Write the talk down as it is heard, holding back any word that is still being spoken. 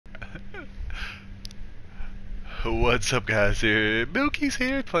What's up, guys? Here, Billkeyz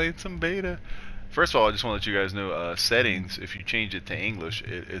here, playing some beta. First of all, I just want to let you guys know, settings. If you change it to English,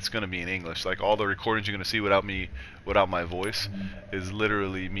 it's gonna be in English. Like all the recordings you're gonna see without me, without my voice, is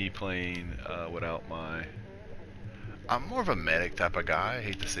literally me playing without my. I'm more of a medic type of guy. I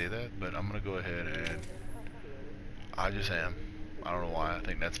hate to say that, but I'm gonna go ahead and I just am. I don't know why. I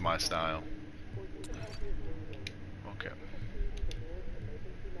think that's my style. Okay.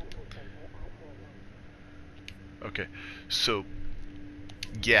 Okay. So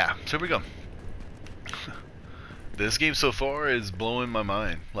yeah. So here we go. This game so far is blowing my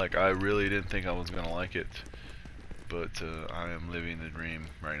mind. Like, I really didn't think I was gonna like it, but I am living the dream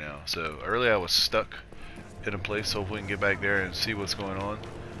right now. So earlier I was stuck in a place. Hopefully we can get back there and see what's going on.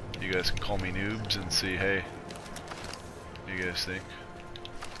 You guys can call me noobs and see, hey, what do you guys think?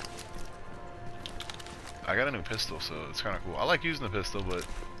 I got a new pistol, so it's kind of cool. I like using the pistol, but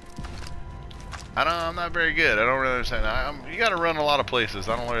I'm not very good. I don't really understand. You got to run a lot of places.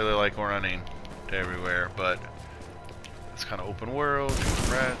 I don't really like running to everywhere, but it's kind of open world.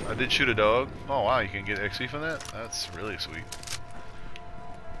 Rat. I did shoot a dog. Oh wow, you can get XP from that? That's really sweet.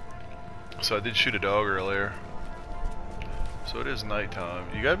 So I did shoot a dog earlier. So it is nighttime.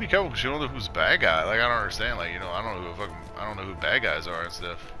 You gotta be careful because you don't know who's bad guy. Like, I don't understand. Like, you know, I don't know who bad guys are and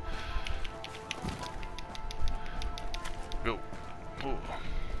stuff. Go. Oh.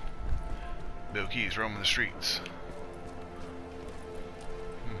 Billkeyz roaming the streets.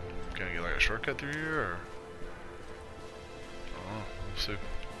 Can I get like a shortcut through here, or? Oh, let's see.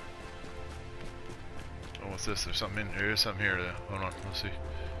 Oh, what's this? There's something in here. There's something here. Hold on. Let's see.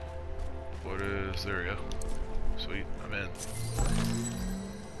 What is? There we go. Sweet. I'm in.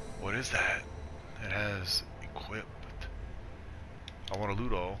 What is that? It has equipped. I want to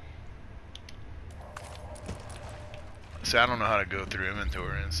loot all. See, I don't know how to go through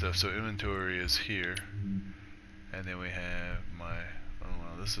inventory and stuff. So inventory is here, and then we have my. Oh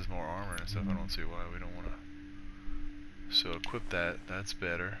well, this is more armor and stuff. I don't see why we don't want to. So equip that. That's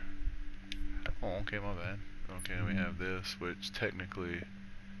better. Oh, okay, my bad. Okay, we have this, which technically.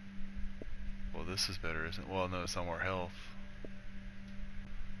 Well, this is better, isn't it? Well, no, it's not more health.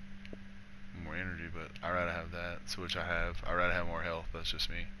 More energy, but I'd rather have that. So which I have. I'd rather have more health. That's just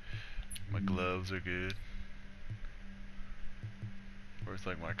me. My gloves are good. Where's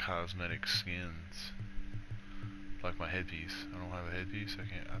like my cosmetic skins? Like my headpiece. I don't have a headpiece. I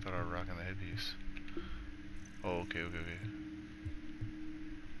can't. I thought I was rocking the headpiece. Oh, okay, okay, okay.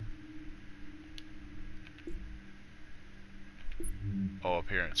 Oh,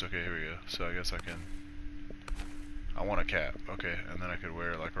 appearance. Okay, here we go. So I guess I can. I want a cap. Okay, and then I could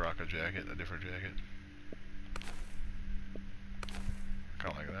wear like rock a jacket, a different jacket.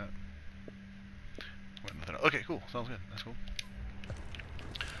 Kind of like that. Wait, nothing else. Okay, cool. Sounds good. That's cool.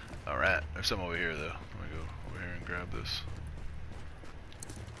 Alright, there's some over here though. Let me go over here and grab this.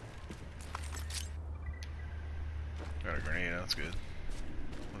 Got a grenade, that's good.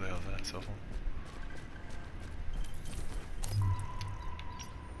 What the hell is that? Cell phone?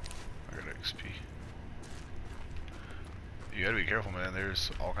 I got XP. You gotta be careful, man.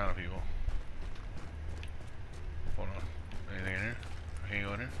 There's all kind of people. Hold on. Anything in here? Can you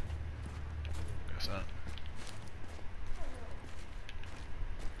go in here? Guess not.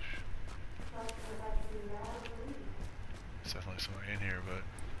 There's definitely somebody in here, but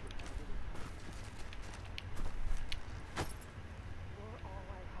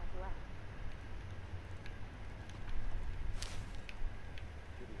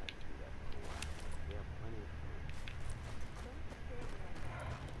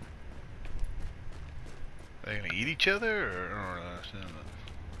are they gonna eat each other, or I don't really understand that.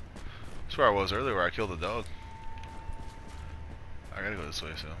 That's where I was earlier, where I killed a dog. I gotta go this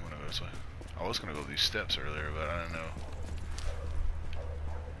way, so I'm gonna go this way. I was gonna go these steps earlier, but I didn't know.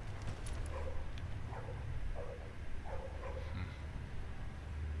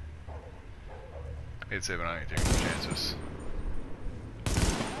 I'd say, but I ain't taking no chances.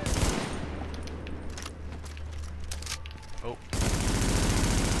 Oh.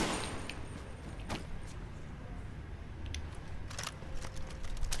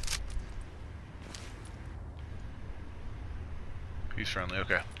 He's friendly,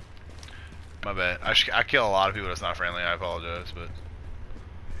 okay. My bad. I kill a lot of people that's not friendly, I apologize, but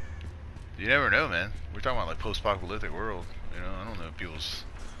you never know, man. We're talking about like post-apocalyptic world, you know, I don't know people's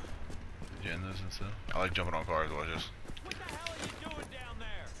agendas and stuff. I like jumping on cars, watch this. What the hell are you doing down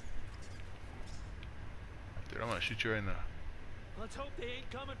there? Dude, I'm gonna shoot you right in the... Let's hope they ain't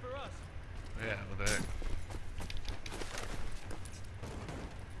coming for us. Yeah, what the heck.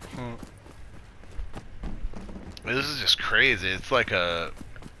 This is just crazy. It's like a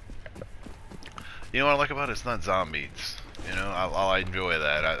You know what I like about it? It's not zombies. You know, I enjoy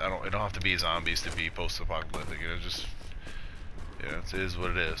that. I don't. It don't have to be zombies to be post-apocalyptic. You know, just it is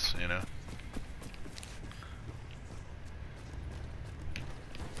what it is. You know.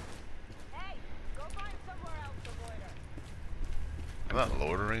 Hey, go find somewhere else to loiter. I'm not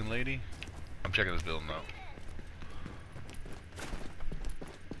loitering, lady. I'm checking this building out.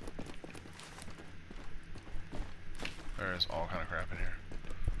 There's all kind of crap in here.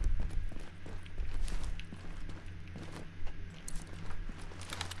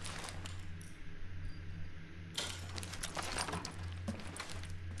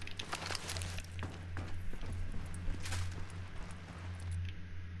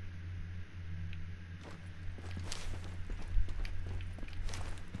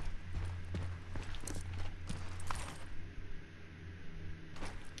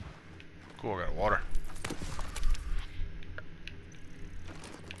 Cool, I got water.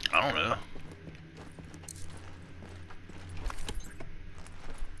 I don't know.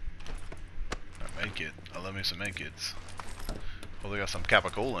 I make it. I love me some make it's. Well, they got some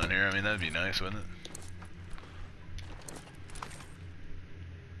capicola in here. I mean, that'd be nice, wouldn't it?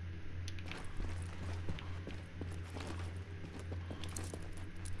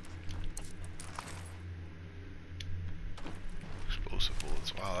 Explosive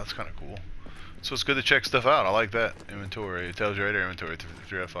bullets. Wow, that's kind of cool. So it's good to check stuff out. I like that. Inventory. It tells you right there, inventory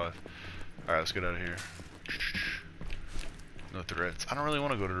 3 out of 5. Alright, let's get out of here. No threats. I don't really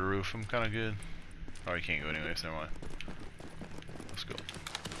want to go to the roof. I'm kind of good. Oh, you can't go anyways. Never mind. Let's go.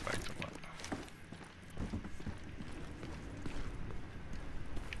 Back to map.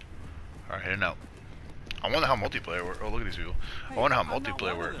 Alright, heading out. I wonder how multiplayer works. Oh, look at these people. I wonder how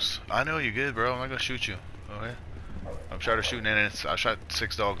multiplayer works. I know you good, bro. I'm not going to shoot you. Okay? I'm trying to shoot and I shot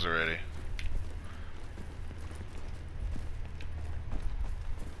 6 dogs already.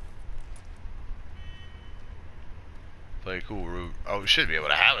 Play a cool route. Oh, we should be able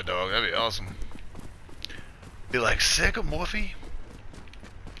to have a dog. That'd be awesome. Be like, sick of Morphe?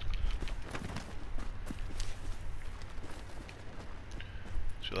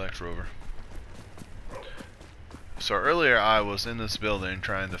 Chillax Rover. So earlier I was in this building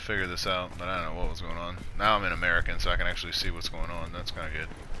trying to figure this out, but I don't know what was going on. Now I'm in American, so I can actually see what's going on. That's kind of good.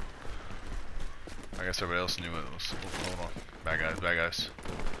 I guess everybody else knew what it was. Oh, hold on. Bad guys, bad guys.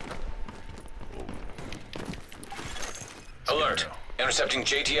 Alert. Intercepting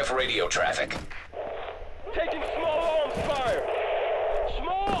JTF radio traffic. Taking small arms fire.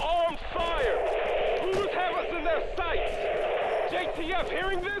 Small arms fire. Hooters have us in their sights. JTF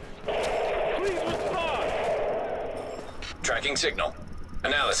hearing this? Please respond. Tracking signal.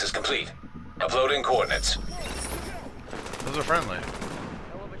 Analysis complete. Uploading coordinates. Those are friendly.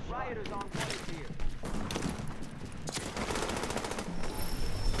 Rioters on place here.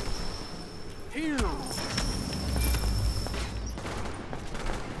 Here.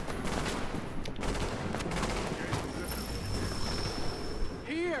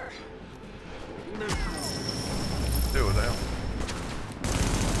 Here. Dude, what the hell?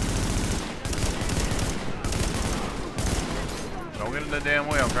 Don't get in the damn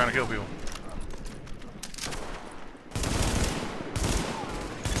way. I'm trying to kill people.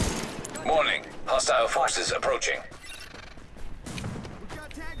 Warning. Hostile forces approaching. We got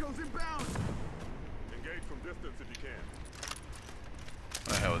tangos inbound. Engage from distance if you can.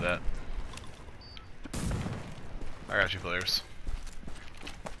 What the hell with that? I got you, players.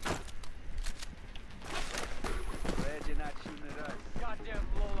 Glad you're not shooting at us. Goddamn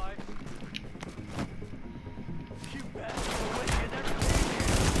lowlife. You bastard. You never came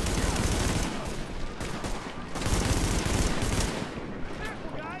here.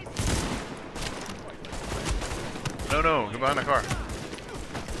 Careful, guys. No, get behind the car.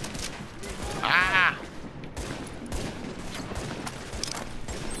 Ah!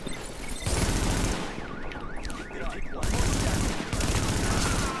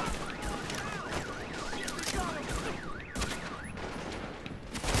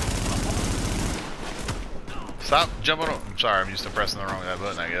 Stop jumping on. I'm sorry, I'm used to pressing the wrong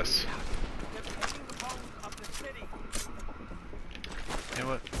button, I guess. You know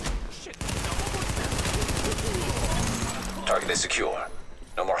what? Target is secure.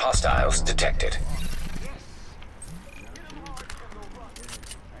 No more hostiles detected.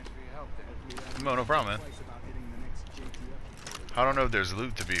 No problem, man. I don't know if there's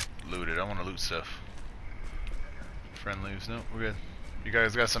loot to be looted. I want to loot stuff. Friendlies, no, we're good. You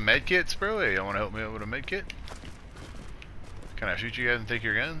guys got some med kits, bro? Hey, y'all want to help me out with a med kit? Can I shoot you guys and take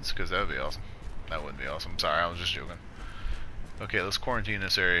your guns? Because that would be awesome. That wouldn't be awesome. Sorry, I was just joking. Okay, let's quarantine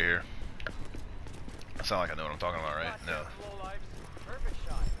this area here. I sound like I know what I'm talking about, right? No. Perfect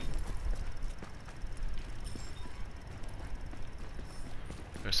shot.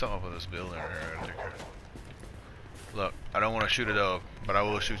 There's something up with this building right here I gotta take care of. Look, I don't want to shoot it up, but I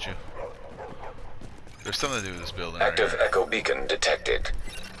will shoot you. There's something to do with this building. Active right here. echo beacon detected.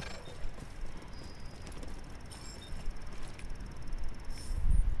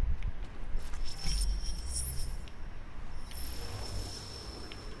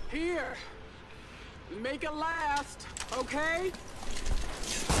 Here. Make it last, okay?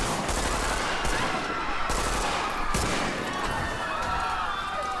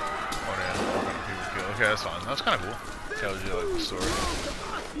 Oh, yeah, we're gonna people kill. Okay, that's fine. That's kind of cool. Tells you like the story.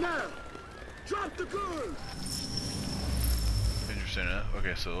 Now, drop the gun. Interesting.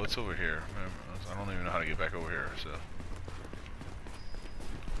 Okay, so what's over here? I don't even know how to get back over here. So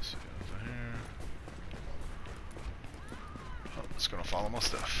let's see what's over here. Oh, it's gonna follow my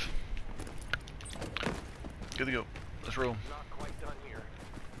stuff. Good to go. Let's roll. Not quite done here.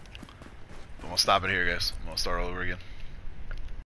 I'm gonna stop it here, guys. I'm gonna start all over again.